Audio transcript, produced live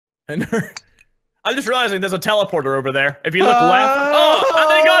I'm just realizing there's a teleporter over there. If you look left. Oh,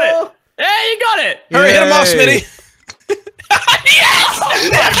 Anthony got it. Hey, you got it. Hurry, hit him off, Smitty.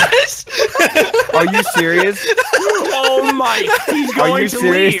 Yes! Are you serious? Oh my! He's going to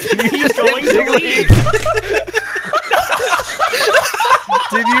leave. He's going to leave.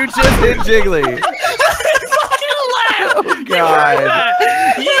 Did you just hit Jiggly? Oh God!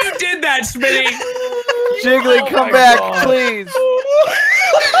 You did that, Smitty. Jiggly, come back, please.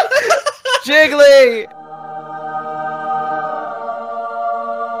 Jiggly!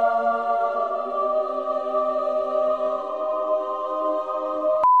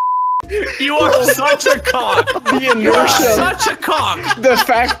 You are such a cock. The inertia. Such a cock. The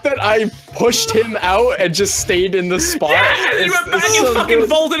fact that I pushed him out and just stayed in the spot. Yeah, you went back and fucking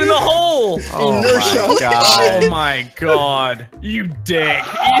folded in the hole. Oh Inertia. my God. Oh my God. You dick.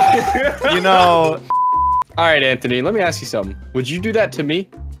 You know. All right, Anthony, let me ask you something. Would you do that to me?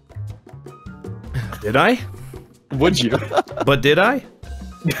 Did I? Would you? But did I?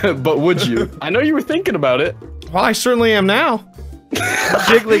 But would you? I know you were thinking about it. Well, I certainly am now.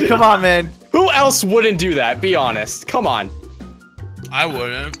 Jiggly, come on, man. Who else wouldn't do that? Be honest. Come on. I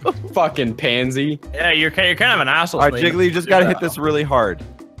wouldn't. Fucking pansy. Yeah, you're kind of an asshole. All right, Jiggly, you just gotta hit this really hard.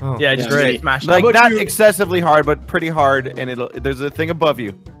 Oh, Yeah, just great. smash Like, it. not excessively hard, but pretty hard, and there's a thing above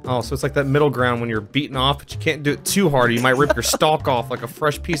you. Oh, so it's like that middle ground when you're beaten off, but you can't do it too hard, or you might rip your stalk off like a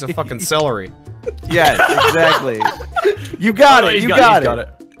fresh piece of fucking celery. Yes, exactly. You got it. You got it.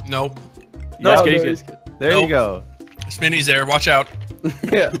 Nope. No, Yeah, it's good. There you go. Smitty's there. Watch out.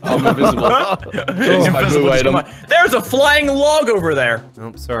 Yeah, I'm invisible. It's my blue item. There's a flying log over there.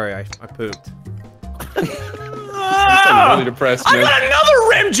 Oh, sorry, I pooped. I'm really depressed, I man. got another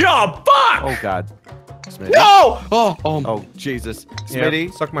rim job. Fuck. Oh God. Smitty. No! Oh, Oh Jesus. Yeah,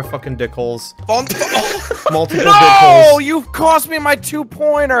 Smitty. suck my fucking dick holes. Oh, Multiple dick No! holes. You cost me my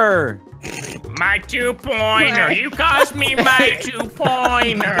 2-pointer. My 2-pointer. You cost me my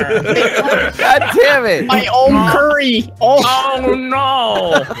 2-pointer. God damn it. my own curry. Oh, Oh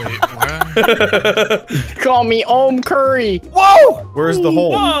no. wait, what? call me Om Curry. Whoa! Where's the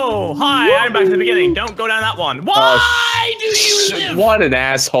hole? Whoa. Hi. I'm back to the beginning. Don't go down that one. Why do you live? What an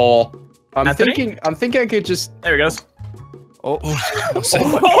asshole. I'm Anthony? thinking I could just. There he goes. Oh.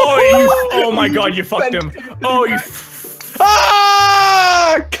 Oh my God. You fucked him. Oh, you.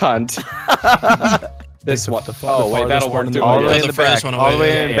 Ah! Cunt. This one. Oh wait, that'll work too. All the way Yeah, in the the back. furthest one All the away.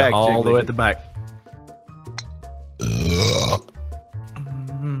 way in the back. all the Jiggly. way at the back.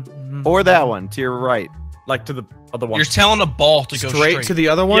 Or that one to your right. Like to the other one. You're telling a ball to go Straight to the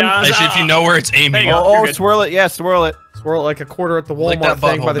other one? Yeah. Actually, if you know where it's aiming. There you go. Oh, you're good. swirl it. Yeah, swirl it. Swirl it like a quarter at the Like Walmart that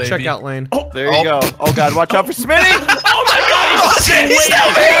thing by butthole, the baby. checkout lane. There you go. Oh God, watch out for Smitty. Oh my God. He's He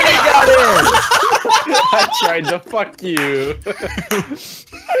got I tried to fuck you.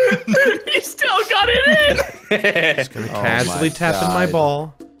 He still got it in. Just gonna Oh casually my tap in my God.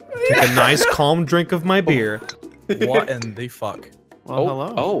 ball. Take a nice calm drink of my beer. What in the fuck? Well,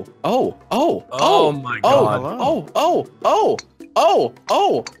 hello. Oh my God. Oh, All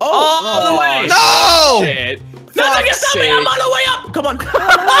the way. No! Shit. No, Fuck's get me. sake. I'm on the way up. Come on. Am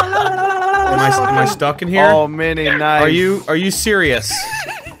I stuck in here? Oh, Minnie, nice. Are you serious?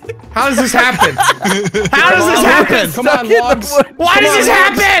 How does this happen? How does this happen? Come on, logs. Why does this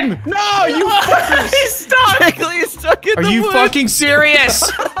happen? No, you fuckers. He's stuck. Jiggly is stuck in Are the you wood. fucking serious?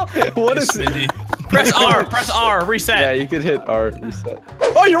 What is it? Smitty. Press R. Press R. Reset. Yeah, you could hit R reset.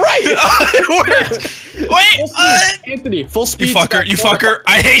 Oh, you're right. It worked. Wait. Anthony, full speed. You fucker. You fucker.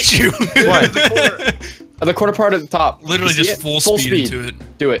 I hate you. What? The corner part at the top. Literally You see just it? full speed into it.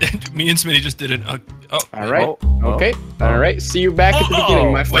 Do it. Me and Smitty just did it. Oh. All right. Oh. Okay. All right. See you back at the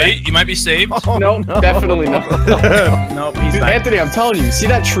beginning, my friend. Wait, you might be saved. Oh, No, definitely not. Nope. He's back. Anthony, I'm telling you, see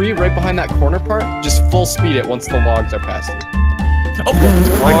that tree right behind that corner part? Just full speed it once the logs are past you.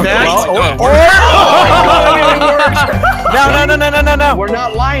 Like that. No. We're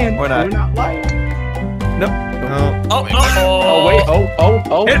not lying. We're not. lying. Oh. Wait.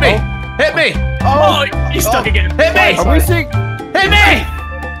 Oh. Hit me! Hit me! Oh, he's stuck again. Hit me! Are we seeing? Hit me!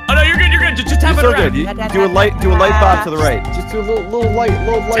 Oh no, you're good. You're good. Just tap it So around. good. You do a light bob to the right. Just do a little light.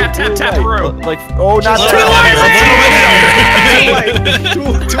 Tap around. Like, oh, not Too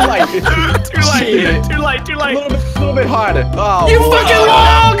Too light. Too late. A little bit harder. Oh, You fucking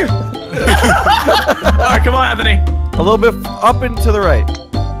log! All right, come on, Anthony. a little bit up and to the right.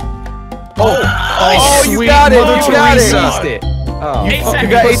 Oh, you sweet got it. Mother You got it. Teresa. Missed it. Oh. 8 You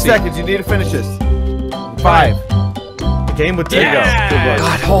seconds. got 8 seconds. You need to finish this. 5. The game with Yeah. Diego.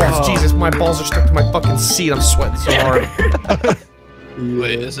 God, oh, Jesus, my balls are stuck to my fucking seat. I'm sweating so hard.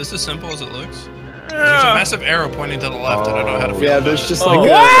 Wait, is this as simple as it looks? There's a massive arrow pointing to the left. I don't know how to feel. Yeah, about there's it. just like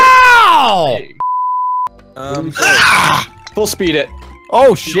Wow! full speed it.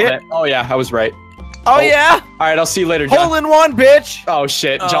 Oh shit! Oh yeah, I was right. Oh yeah! All right, I'll see you later, John. Hole in one, bitch! Oh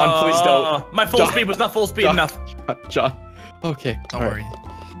shit, John, please don't. My full John. speed was not full speed John. enough. John. Okay. Don't worry.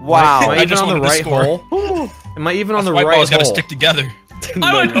 Wow. Am I I even just on the wanted to right score. hole? Am I even on the White right balls gotta hole? stick together.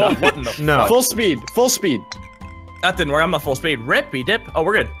 I went. no. What in the? No. Full speed. Full speed. That didn't work. I'm not full speed. Rippy dip. Oh,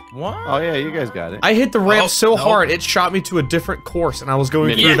 we're good. What? Oh yeah, you guys got it. I hit the ramp Oh, so no. hard it shot me to a different course, and I was going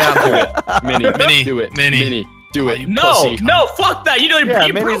Mini. through that hole. Mini. Mini. Do it. Mini. Mini. Do it. you No, pussy. no, fuck that. You know, Yeah,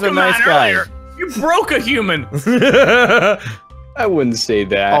 you Minnie's broke a a man nice guy. earlier. You broke a human. I wouldn't say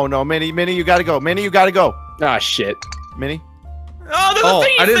that. Oh no, Minnie, you gotta go. Minnie, you gotta go. Ah, shit. Minnie. Oh, there's Oh, a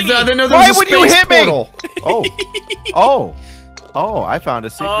thingy. I didn't know there Why was a would you space hit me? portal. Oh, I found a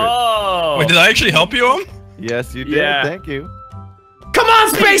secret. Oh. Wait, did I actually help you? Yes, you did. Yeah. Thank you. Come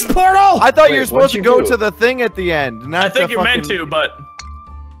on, space portal! I thought Wait, you were supposed what'd to you go do? to the thing at the end. Not I think the you're meant fucking- to, but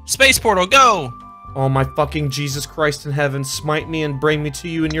Space portal, go! Oh my fucking Jesus Christ in heaven, smite me and bring me to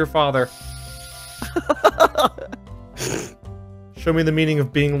you and your father. Show me the meaning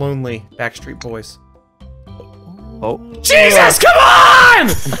of being lonely, Backstreet Boys. Oh. Jesus, come on!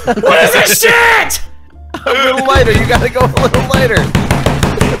 What is this shit? A little lighter. You gotta go a little lighter.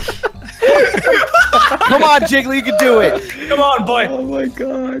 Come on, Jiggly, you can do it. come on, boy. Oh my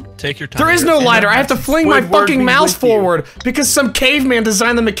god. Take your time. There is no lighter. I have to fling my Woodward fucking be mouse with you. forward because some caveman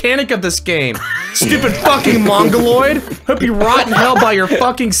designed the mechanic of this game. Stupid fucking mongoloid. Hope you rot in hell by your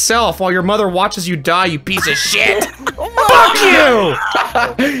fucking self while your mother watches you die, you piece of shit. Fuck you!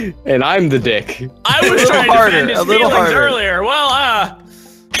 And I'm the dick. I was trying to harder, defend his a little feelings harder. earlier. Well,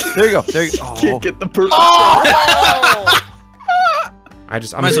 There you go. There you go. Can't get the perfect. I'm Might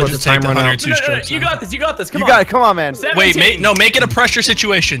just as well letting the just take time the run out. 102 no, strokes. you got this. You got this. Come You on. got it. Come on, man. 17. Wait, make it a pressure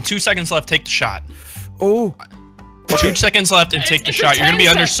situation. 2 seconds left, take the shot. Oh. 2 seconds left and take the It's shot. a You're gonna be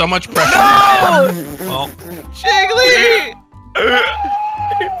 10 under so much pressure. Well, Jiggly!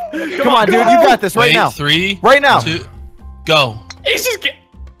 Come on, dude. You got this right wait, now. 3, Right now. 2, go. He's just get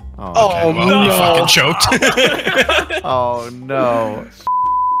Oh, Well, no. you fucking choked. Oh no.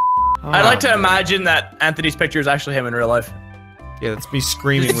 I like to imagine that Anthony's picture is actually him in real life. Yeah, that's me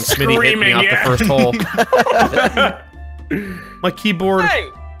screaming when Smitty hit me Screaming, off yeah. the first hole. My keyboard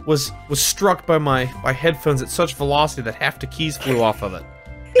was struck by my headphones at such velocity that half the keys flew off of it.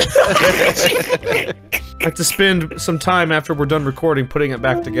 I have to spend some time after we're done recording putting it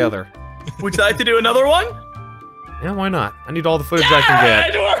back together. Would you like to do another one? Yeah, why not? I need all the footage I can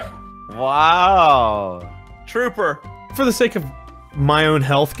get. Wow. Trooper. For the sake of my own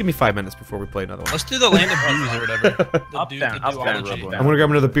health, give me 5 minutes before we play another one. Let's do the land of booze or whatever. Up, down, up, down, duology. up, I'm gonna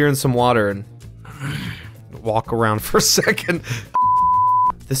grab another beer and some water and walk around for a second.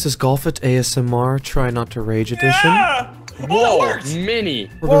 This is Golf It ASMR, Try Not to Rage edition. Yeah! Whoa, Mini.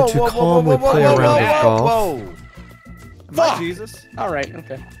 We're going to calmly play around with golf Whoa. Am I Fuck. Jesus? All right.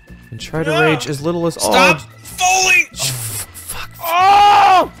 Okay. and try to rage as little as Stop falling! Fuck.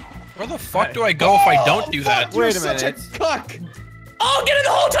 Oh! Where the fuck do I go if I don't do that? Wait a You're such minute. a cuck. Oh, get in the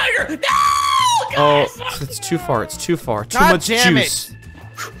hole, Tiger! No! Oh, Guys! it's too far. It's too far. Too God much damn it. juice.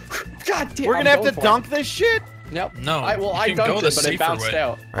 God damn. We're gonna have I'm to going for dunk this shit? it. Nope. No, I you dunked can go it, the but it safer bounced way.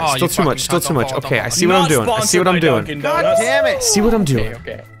 out. All right, Oh, still you too much. fucking Still cunt, too much. don't fall, Okay, don't I fall. see what I'm Not doing. I see sponsored what I'm by doing. Dunkin' God Donuts. damn it. See what I'm doing.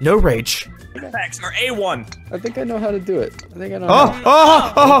 Okay. No rage. Thanks, or A1. I think I know how to do it. I think I know. Oh, how.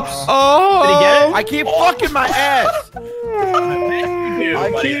 oh, oh, oh. Did he get it? I keep fucking my ass.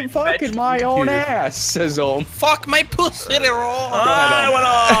 I keep fucking my own ass, says Ohm. Fuck my pussy roll. I went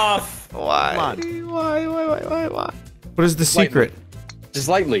off. Why? Come on. Why? What is the secret? Just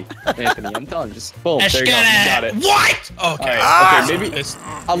lightly, Anthony. I'm telling you. Just boom. There you go. You got it. What? Okay. All right, okay, maybe It's-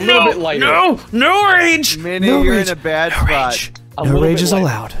 a little bit lighter. No rage. Minnie, no you're rage. in a bad no spot. Rage. A No little rage bit is lighter.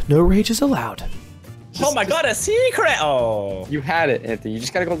 allowed. No rage is allowed. Oh my god, a secret! Oh. You had it, Anthony. You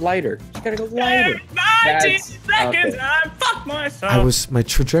just gotta go lighter. You just gotta go lighter. 19 That's- seconds, okay. I fucked myself. My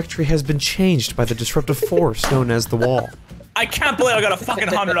trajectory has been changed by the disruptive force known as the wall. I can't believe I got a fucking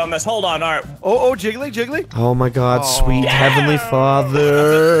 100 on this. Hold on, alright. Oh, Jiggly. Oh my God, Oh. sweet Yeah. Heavenly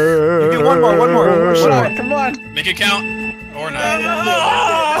Father. You do one more. Come on, come on. Make it count. Or not.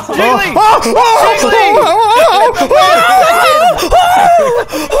 Oh, Jiggly!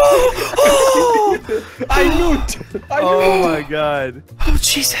 I knew it. I knew Oh my god. Oh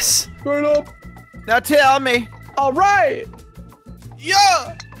Jesus! it. Up. Now tell me. All right.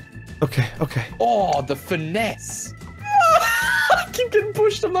 Yeah. Okay. Oh, the finesse. I keep getting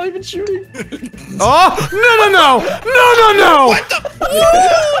pushed. I'm not even shooting. Oh no! What the?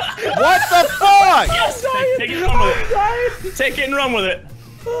 What the fuck? yes! Take it and run with it. Take it and run with it.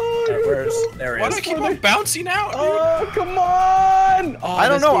 Oh There he Why do I is. keep on bouncing out? Oh, come on! Oh, I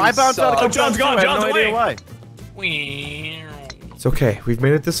don't this know. game I bounced out a sucks. couple John's gone, times, too. I have John's no idea away. why. It's okay. We've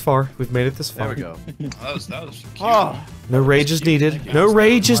made it this far. We've made it this There far. we go. That was cute. Oh, No rage is needed. No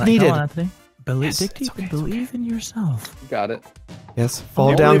rage is needed. Believe, dig deep and believe in yourself. You got it. Yes, fall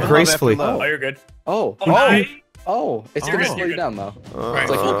Don't down leave it love gracefully. after love. Oh, you're good. Oh. Oh, hi. Oh, it's You're gonna good, slow you're you down though. Right,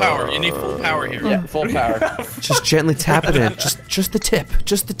 full power. You need full power here. Yeah, full power. Just gently tap it in. Just the tip.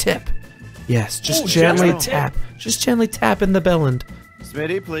 Just the tip. Yes, just Oh, gently gentle. tap. Just gently tap in the bellend.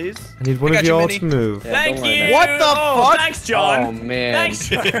 Smitty, please. I need one I of got you, y'all Minnie. to move. Yeah, Thank don't worry you. about What the Oh, fuck? Thanks, John. Oh man.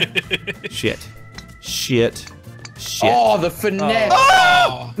 Thanks. Shit. Shit. Shit. Oh, the finesse.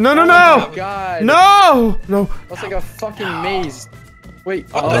 Oh. No, no, Oh no! my God. No! No. That's like a fucking maze. Wait.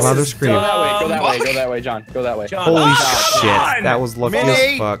 Oh, Don't this allow the is scream. Go that way. Go that way. Fuck. Go that way, John. Go that way. John. Holy Oh, shit. God. That was lucky Minnie.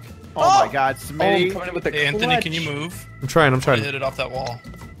 as fuck. Oh my God, Oh, I'm Smitty. coming in with the Hey, Anthony, can you clutch. move? I'm trying. I hit it off that wall.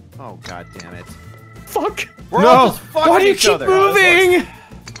 Oh God damn it. Fuck. We're all just fucking Why do you each keep other. moving?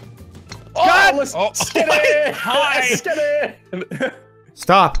 God. Let's Oh. get it. Hi. Let's get it.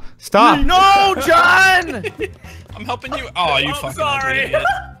 Stop. Stop. No, John! I'm helping you. Oh, you I'm fucking sorry. idiot.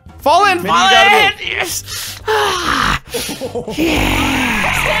 Fall in. Minnie, Fall you gotta in. Yes.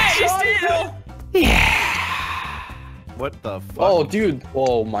 Stay still. What the fuck? Oh, dude.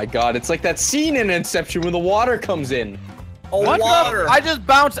 Oh my God. It's like that scene in Inception when the water comes in. Oh, What water. the? I just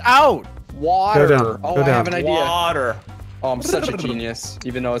bounced out. Water. Go down, Oh, go I have down. an idea. Water. Oh, I'm such a genius,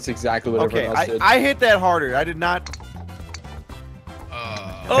 even though it's exactly what Okay, everyone else did. I hit that harder. I did not.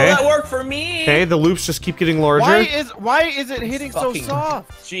 Oh, Okay. that worked for me. Okay, the loops just keep getting larger. Why is it hitting so Fucking-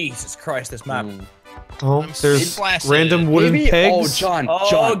 soft? Jesus Christ, this map. Oh, I'm there's blasted. random wooden Maybe. pegs. Oh, John. Oh,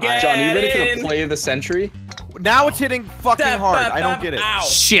 John. get John, are you ready for in. the play of the century? Now it's hitting fucking hard. I don't get it. Ow.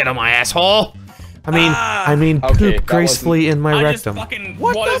 Shit on my asshole. I mean, Ah. I mean, Okay, poop that gracefully in my I just rectum. fucking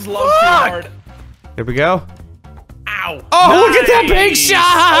What wanted the love too fuck? hard. Here we go. Ow. Oh, look at that big Nice. shot!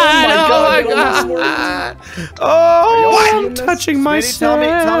 Oh my God, it Oh almost my worked. God! Oh, Are y'all I'm seeing this? touching Smitty, myself.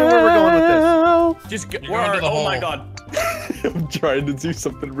 tell me where we're going with this. Just get You're going to the Oh my hole. God. I'm trying to do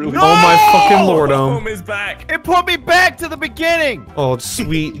something really. Oh my fucking lord! Boom is back. It put me back to the beginning. Oh,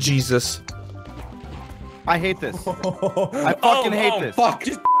 sweet Jesus! I hate this. I fucking hate this. Fuck.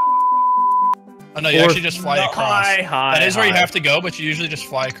 Just Oh no, you Or- actually just fly No, across. hi, That is where you hi. have to go, but you usually just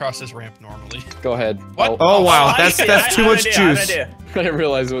fly across this ramp normally. Go ahead. What? Oh wow, I that's see. that's too I have much an idea, juice. I didn't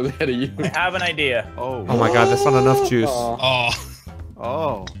realize it was ahead of you. I have an idea. Oh. Oh my God, that's not enough juice. Aw.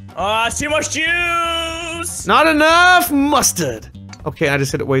 Oh. Oh. Too much juice. Not enough mustard. Okay, I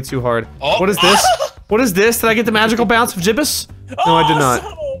just hit it way too hard. Oh. What is this? What is this? Did I get the magical bounce of Gibbous? No, I did not.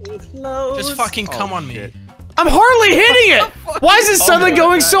 So close. Just fucking come on me. shit. I'm hardly hitting it. Why is it suddenly my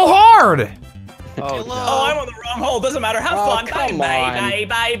going God. so hard? Oh. Oh, I'm on the wrong hole. Doesn't matter. Have Oh, fun. Bye, come bye, on. bye,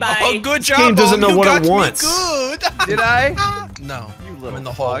 bye, bye. Oh, good job. game doesn't Bo. know You what got it me wants. Good. Did I? No. You I'm little in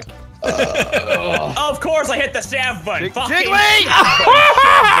the hole. fuck. Of course, I hit the save button. Fucking Jiggly! Jiggly!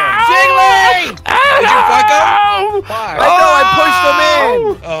 Jiggly! Did you fuck up? Fuck. I know, I pushed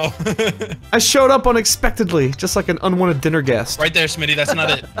him in. Oh. I showed up unexpectedly, just like an unwanted dinner guest. Right there, Smitty. That's not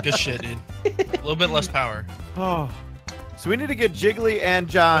it. Good shit, dude. A little bit less power. Oh. So we need to get Jiggly and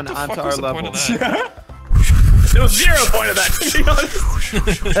John What the onto fuck our was the level. point of that? There was 0 point of that, to be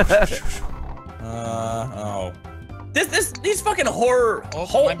honest. Oh. These fucking horror.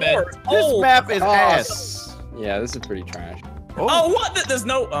 Oh, my bad. This map is Oh, ass. Yeah, this is pretty trash. Oh, what? There's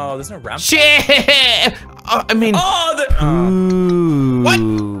no. Oh, there's no ramp. Shit! I mean, Oh, the.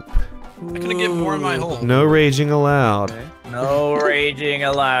 poop. I couldn't get more in my hole. No raging allowed. Okay. No raging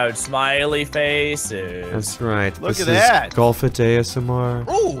allowed. Smiley faces. That's right. Look this at that. is Golf It ASMR.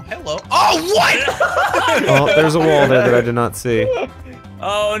 Oh, hello. Oh, what? Oh, there's a wall there that I did not see.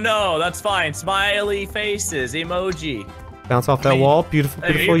 Oh no, that's fine. Smiley faces emoji. Bounce off that wall. Beautiful,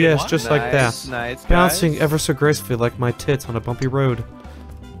 Hey, beautiful. you Yes, what? just like Nice, that. nice, Bouncing guys. ever so gracefully like my tits on a bumpy road.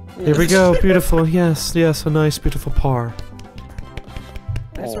 Here we go. Beautiful. Yes, yes. A nice, beautiful par.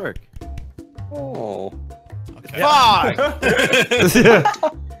 Nice work. Oh. Okay. Fuck!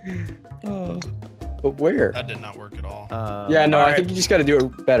 But where? That did not work at all. Yeah, no, I Alright. think you just gotta do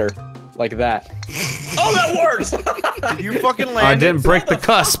it better. Like that. Oh, that works. Did you fucking land I it? didn't break the How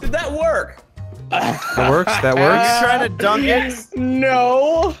cusp. did that work? That works. That Are works. you trying to dunk it?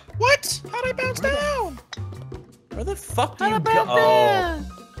 No. What? How'd I bounce down? Where the fuck do you go? Oh.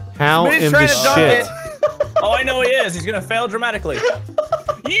 How Smitty's in the trying to dunk shit? it. Oh, I know he is. He's gonna fail dramatically.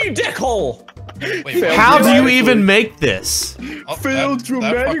 You dickhole. Wait, Failed what? How do you dramatically. even make this? Oh, Failed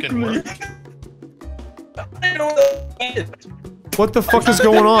that fucking worked. I don't know what that is. What the fuck is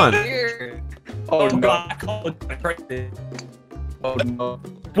going on? Oh Oh no. god, I called it crazy. Oh no.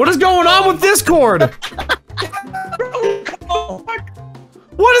 What is going on with Discord?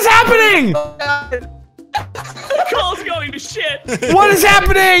 What is happening? The call's going to shit. What is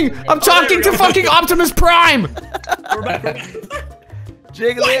happening? I'm talking to fucking Optimus Prime. We're back.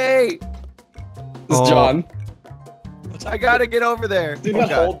 Jiggly! This is John. I gotta get over there. Did Oh, not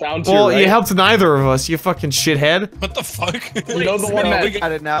God. hold down to Well, your right. you helped neither of us, you fucking shithead. What the fuck? You know the one Oh, we that.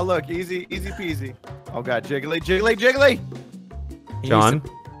 got it now. Look, easy peasy. Oh God, Jiggly, Jiggly, Jiggly! John.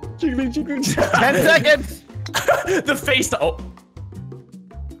 Jiggly, jiggly. 10 seconds! The face. Oh.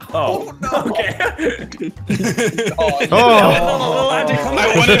 Oh. Okay. Oh.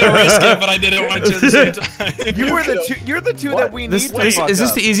 I wanted to risk it, but I didn't want to at the same time. You're the two that we need This, to this fuck is this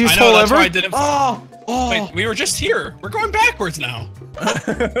up. the I easiest know, hole that's ever? why I didn't. Oh, oh. Wait, we were just here. We're going backwards now.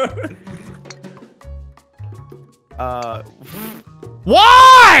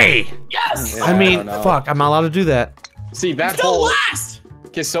 Why? Yes. Yeah, I mean, don't know. fuck, I'm not allowed to do that. See that Still hole. last.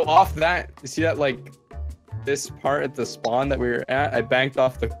 Okay, so off that, you see that like this part at the spawn that we were at? I banked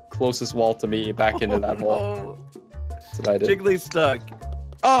off the closest wall to me back into that hole. That's what I did. Jiggly's stuck.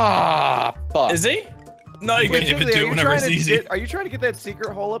 Ah, fuck. Is he? No, you Wait, can. if it do it whenever it's easy. Are you trying to get that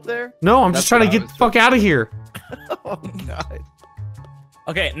secret hole up there? No, I'm just That's trying to what I get was the fuck out of here. Oh God.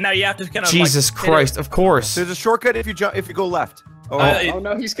 Okay, now you have to kind of. Jesus like, hit it. Christ, of course. There's a shortcut if you go left. Oh, Oh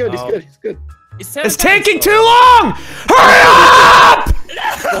no, he's good. He's good. He's good. It says It's that taking too long! Hurry up!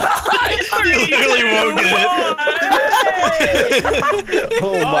 You literally won't get it.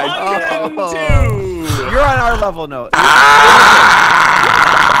 Oh my god. you're on our level, no.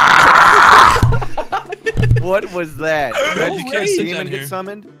 What was that? Did you can't sit demon down get here.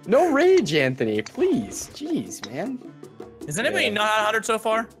 summoned? No rage, Anthony. Please. Jeez, man. Is anybody not at 100 so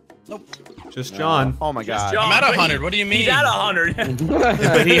far? Just John. Oh my God. John. I'm at 100. What do you mean? He's at 100.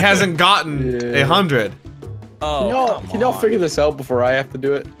 But he hasn't gotten Yeah. 100. Oh. Can y'all figure this out before I have to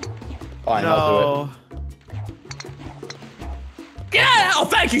do it? Fine, I'll do it. Yeah! Oh,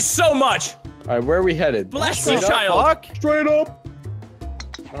 thank you so much. Alright, where are we headed? Bless you, Straight up? child. Fuck. Straight up.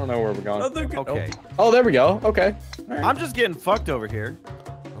 I don't know where we're going. Another good- Okay. Oh, there we go. Okay. Alright. I'm just getting fucked over here.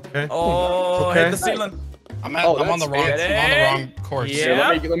 Okay. Oh, Okay. hit the ceiling. I'm Oh, on the that's wrong. fancy. I'm on the wrong course.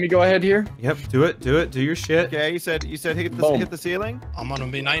 Yeah. Here, let me go ahead here. Yep, do it, do your shit. Okay, you said hit Boom. the ceiling. I'm gonna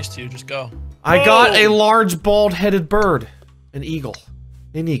be nice to you. Just go. I got a large bald-headed bird. An eagle.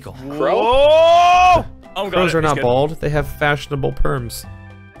 An eagle. Crow? Oh, got Crows it. are It's not good. bald, they have fashionable perms.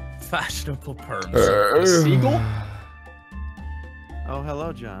 Fashionable perms. A seagull? Oh,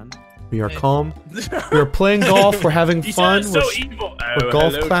 hello, John. We are calm. We are playing golf. We're having You fun. sound so We're, evil. we're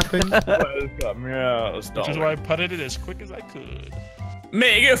golf clapping. Welcome, yes, Which is why I putted it as quick as I could.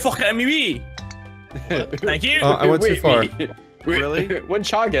 Make it fuck at me. Thank you. I went too far. Really? When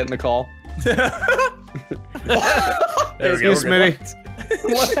Chaw get in the call? There we go. Excuse me.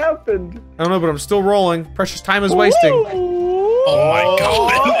 What happened? I don't know, but I'm still rolling. Precious time is wasting. Oh my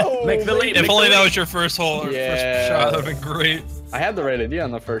god. Make the lead. If make the only that lead. was your first hole or Yeah. first shot, that'd been great. I had the right idea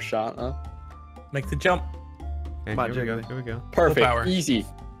on the first shot, huh? Make the jump. Okay, Come on, here we go. Jiggly. Here we go. Perfect. power. Easy.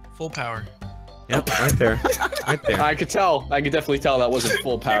 Full power. Yep, right there. Right there. I could tell. I could definitely tell that wasn't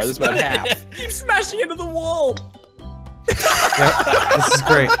full power. This is about half. Keep smashing into the wall. Yep, this is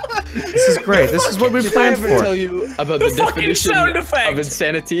great. This is great. This is what we Did I planned ever for. tell you about the, fucking definition sound effect. of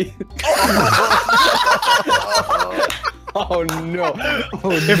insanity? Oh no. Oh,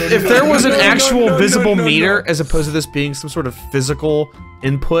 no, If there was an actual visible meter, as opposed to this being some sort of physical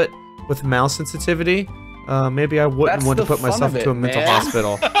input with mouse sensitivity, maybe I wouldn't That's want to the put fun myself of it, to a mental man.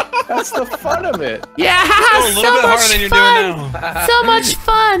 hospital. That's the fun of it. Yeah, Go a little bit harder than you're doing now. so much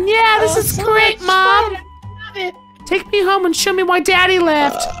fun. Yeah, this is great, Mom. Take me home and show me why Daddy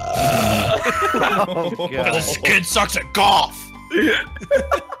left. Oh, God. This kid sucks at golf. There you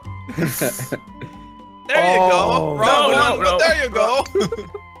Oh. go. Wrong No, one, no. but there you go.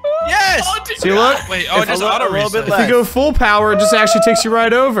 Yes. Oh, dude. See, look. Wait. Oh, If just a little- auto a little bit reset. If you go full power, it just actually takes you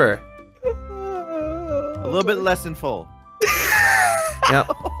right over. A little bit less than full. Yep.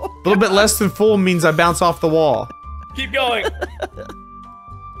 A little bit less than full means I bounce off the wall. Keep going.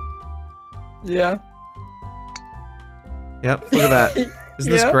 Yeah. Yep. Look at that.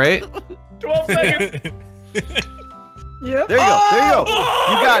 Isn't this Yeah. great? 12 seconds. Yeah. There you go. There you go. Oh,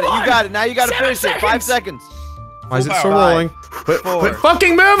 You got it. You got it. Now you got to 7 finish it. 5 seconds. Why is it still power. rolling? Quit, 4, quit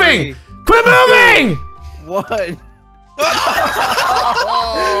fucking moving! 3, Quit moving! 1. The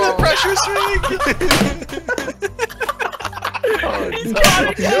pressure swing. He's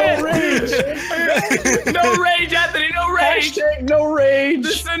got it. No rage. No rage, Anthony. No rage. Hashtag no rage.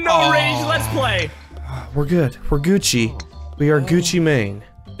 This is a no rage. Let's play. We're good. We're Gucci. We are Gucci Mane.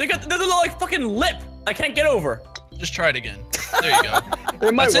 They got the little like fucking lip. I can't get over. Just try it again. There you go.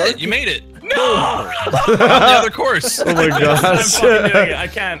 It might That's work. it. You made it. No! On the other course. Oh my I'm gosh. fucking doing it. I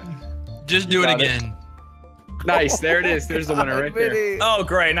can't. Just do it Got it. again. Nice. There it is. There's the winner right there. Oh,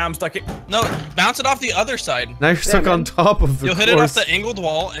 great. Now I'm stuck here. No, bounce it off the other side. Now you're stuck on top of the You'll hit it off course. the angled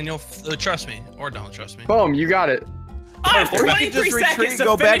wall, and you'll trust me, or don't trust me. Boom. You got it. I have Or you can 23 just retreat seconds and to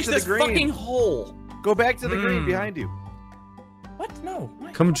go back finish to the this green. fucking hole. Go back to the green behind you. What? No.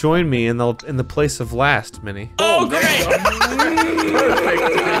 What? Come join me in the place of last, Minnie. Oh, great.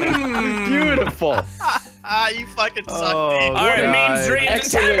 Perfect. Beautiful. Ah, you fucking suck, Oh, Dave. All right, God. means dreams and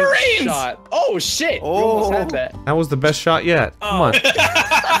Excellent tambourines. shot. Oh shit. You Oh. almost had that. That was the best shot yet. Come on. He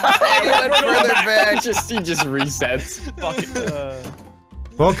went further back. He just resets.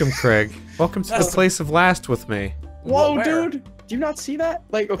 Welcome, Craig. Welcome to the place of last with me. Whoa, Where? dude. Do you not see that?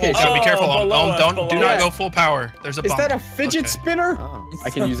 Like, okay. Oh, gotta be careful. below us, Do below not us. go full power. There's a Is bump. that a fidget Okay. spinner? Oh. I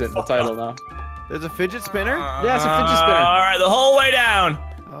can use it in the title now. There's a fidget spinner? Yeah, it's a fidget spinner. All right, the whole way down.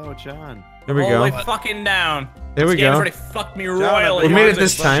 Oh, John. Here we All go. the way fucking down. There we This game's go. already fucked me royally. We made it It's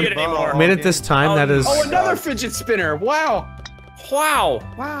this time. shit anymore. We made it this time. Oh, That is. Oh, another fidget spinner. Wow. Wow.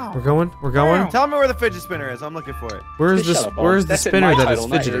 Wow. We're going. We're going. Wow. Tell me where the fidget spinner is. I'm looking for it. Where is Shut this? up, Where is the That's in spinner my that is title,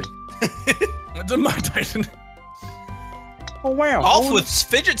 not fidgeting? It's in my Dayton. Oh, wow. Off Oh, with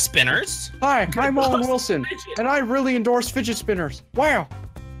fidget spinners. Hi, I'm Owen Wilson, and I really endorse fidget spinners. Wow.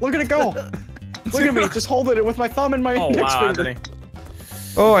 Look at it go. Look at me, just holding it with my thumb and my Oh, index wow, finger. Anthony.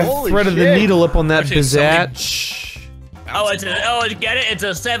 Oh, I Holy threaded the shit. needle up on that I've seen so many- bizzat. Oh, it's a, oh, get it? It's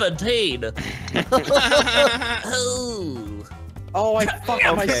a 17. Oh, I fucked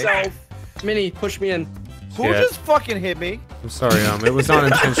Okay. myself. Minnie, push me in. Who Shit. just fucking hit me? I'm sorry, it was not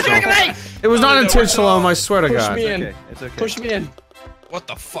intentional. It was not intentional, I swear to Push God. me in. Okay, it's okay. Push me in. What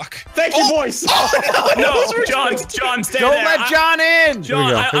the fuck? Thank you, boys. No, John, stay Don't there. let John in! John, Here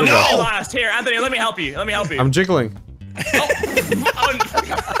we go, I'm here we gonna go. be last. Here, Anthony, let me help you. Let me help you. I'm jiggling. Oh,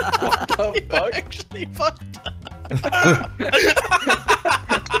 Oh, fuck. Actually, fuck.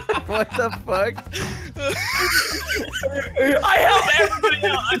 What the fuck? I help everybody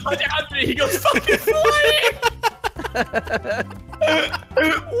out. I touch Anthony, he goes fucking flying.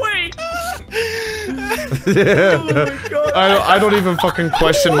 Wait. I don't even fucking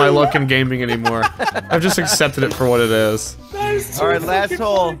question my luck in gaming anymore. I've just accepted it for what it is. Alright, last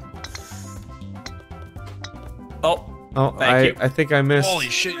hole. Oh, Oh, Thank you. I think I missed. Holy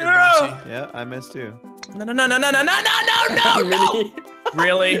shit, you're bouncy. Yeah, I missed too. no.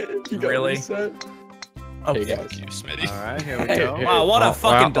 Really? You got Really? reset. Oh, Hey, Thank guys. you, Smitty. Alright, here we Hey, go. hey. wow, what a Oh,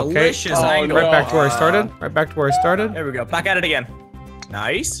 fucking wow, okay. delicious Oh, angle. Right back to where I Uh, started. Right back to where I started. There we go. Back at it again.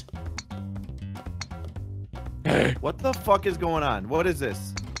 Nice. What the fuck is going on? What is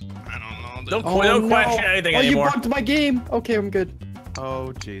this? I don't know. Don't, Oh, don't no. question anything Oh, anymore. you bugged my game. Okay, I'm good.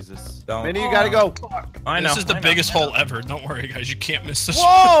 Oh, Jesus. Don't. Minnie, you gotta go. I know. This is the I know. biggest hole ever. Don't worry, guys. You can't miss this.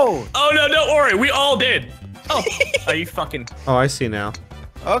 Whoa! Oh no, don't worry. We all did. Oh, are you fucking? Oh, I see now.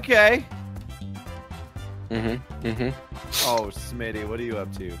 Okay. Mm-hmm. Oh, Smitty, what are you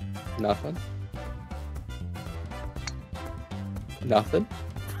up to? Nothing. Nothing.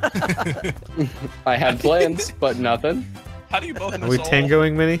 I had plans, but nothing. How do you both Are miss we a hole?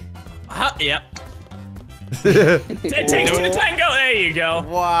 tangoing, Minnie? Yep. It takes two to tango. There you go.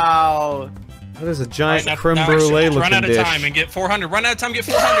 Wow. That is a All right, giant now- creme now brulee actually, run looking out of dish. time and get 400. Run out of time, get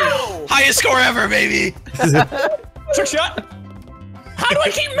 400. Highest score ever, baby. Trick shot. How do I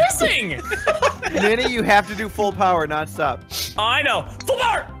keep missing? Minnie, you have to do full power, non-stop. Oh, I know. Full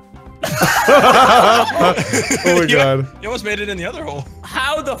power. Oh my God. You almost made it in the other hole.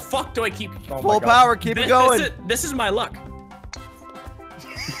 How the fuck do I keep? Oh my Full God. power, keep it going. This is my luck.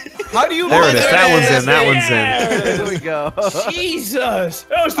 How do you There it lose is. it? That one's in. That one's in. There we go. Jesus.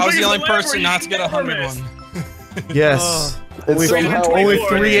 I was the only person not to get 100 one. Yes. Only, somehow- only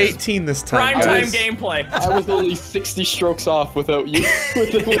 324 318 this time. Prime time was- gameplay. I was only 60 strokes off without you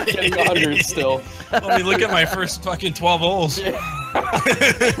with getting 100 still. Let me look at my first fucking 12 holes.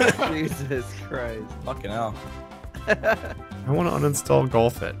 Jesus Christ. Fucking hell. I want to uninstall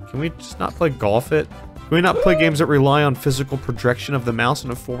Golf It. Can we just not play Golf It? Can we not play games that rely on physical projection of the mouse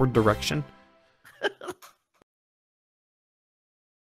in a forward direction?